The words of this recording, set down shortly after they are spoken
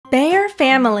Bear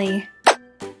family.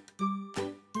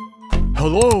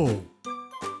 Hello.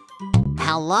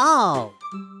 Hello.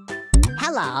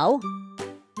 Hello.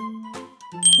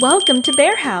 Welcome to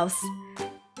Bear House.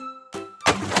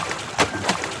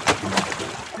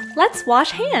 Let's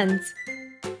wash hands.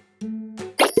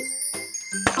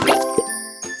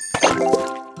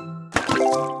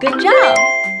 Good job!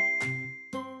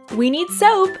 We need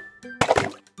soap.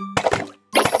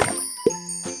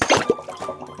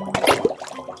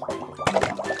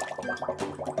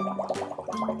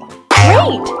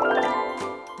 Great!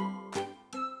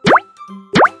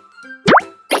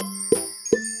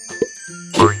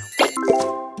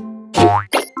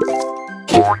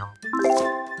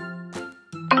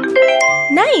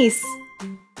 Nice!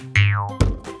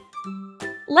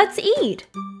 Let's eat.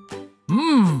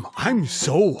 I'm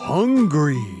so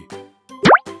hungry.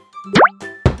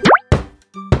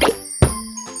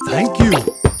 Thank you.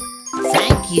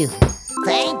 Thank you.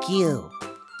 Thank you.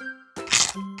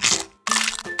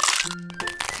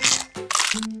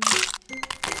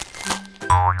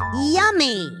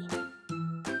 Yummy.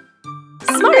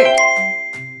 Smart!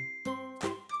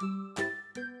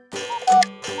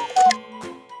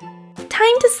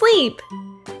 Time to sleep.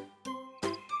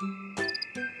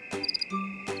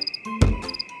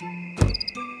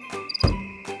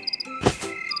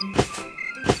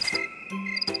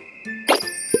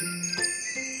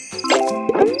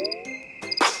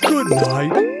 Good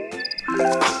night.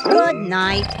 Good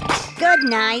night. Good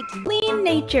night. Clean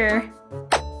nature.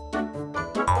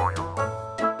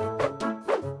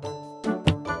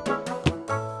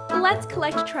 Let's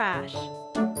collect trash.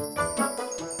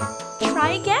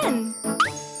 Try again.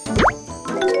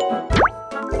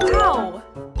 Wow!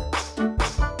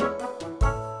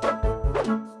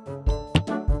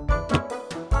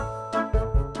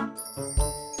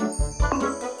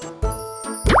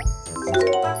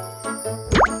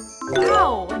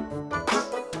 Wow!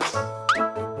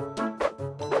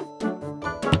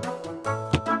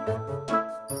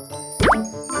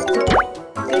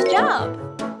 Good job!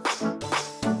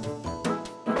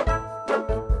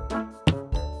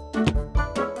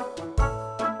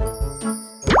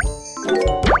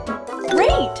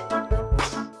 Great!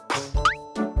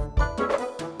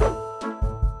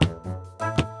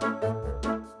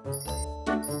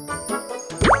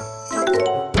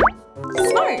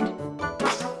 Smart!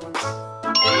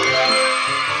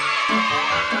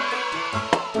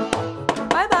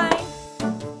 Bye-bye!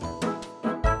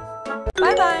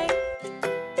 Bye-bye!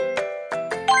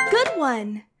 Good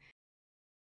one!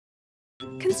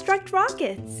 Construct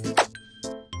rockets.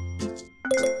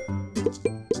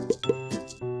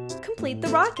 Complete the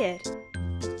rocket.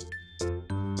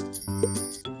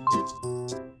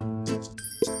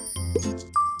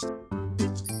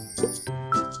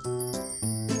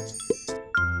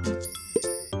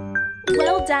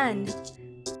 Well done.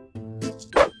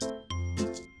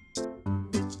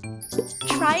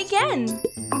 Try again.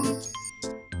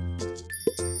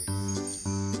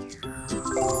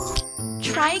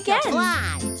 Try again.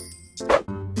 Fly.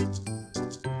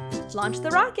 Launch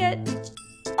the rocket.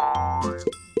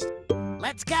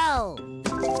 Let's go.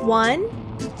 1,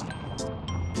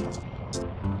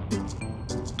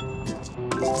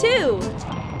 2,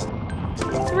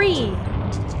 3.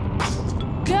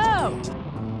 Go!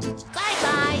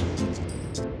 Bye-bye.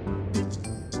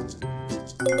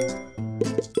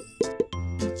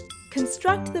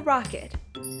 Construct the rocket.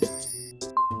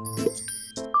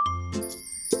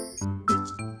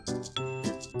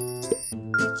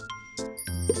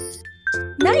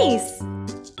 Nice!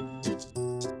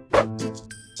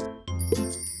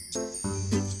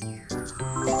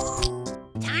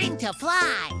 Time to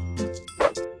fly.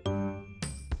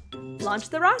 Launch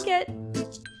the rocket.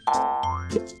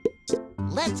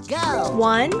 Let's go.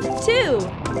 1, 2,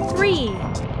 3.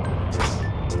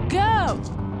 Go!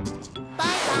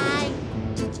 Bye-bye.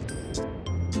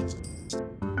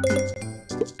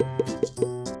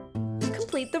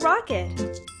 Complete the rocket.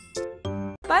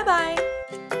 Bye-bye.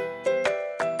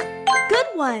 Good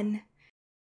one.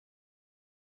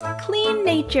 Clean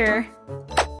nature.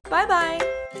 Bye-bye.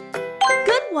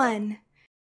 Good one.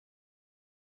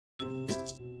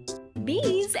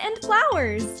 Bees and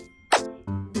flowers.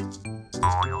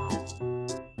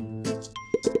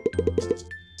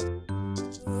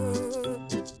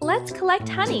 Let's collect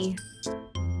honey.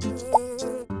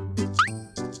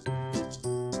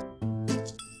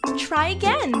 Try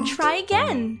again. Try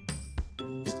again.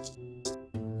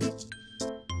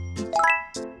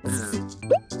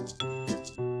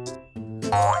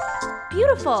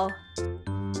 Beautiful.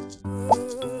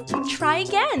 Try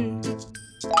again.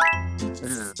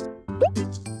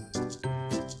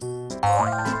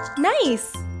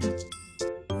 Nice!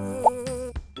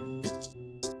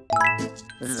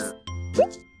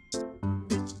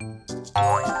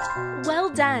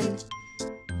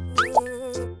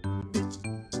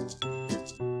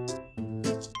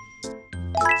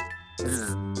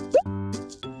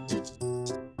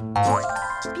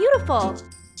 Beautiful.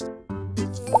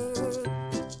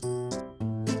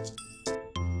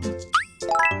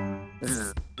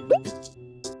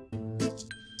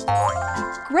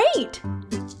 Great.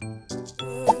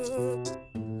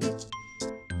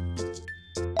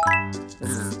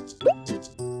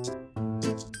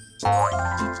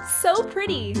 So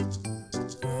pretty.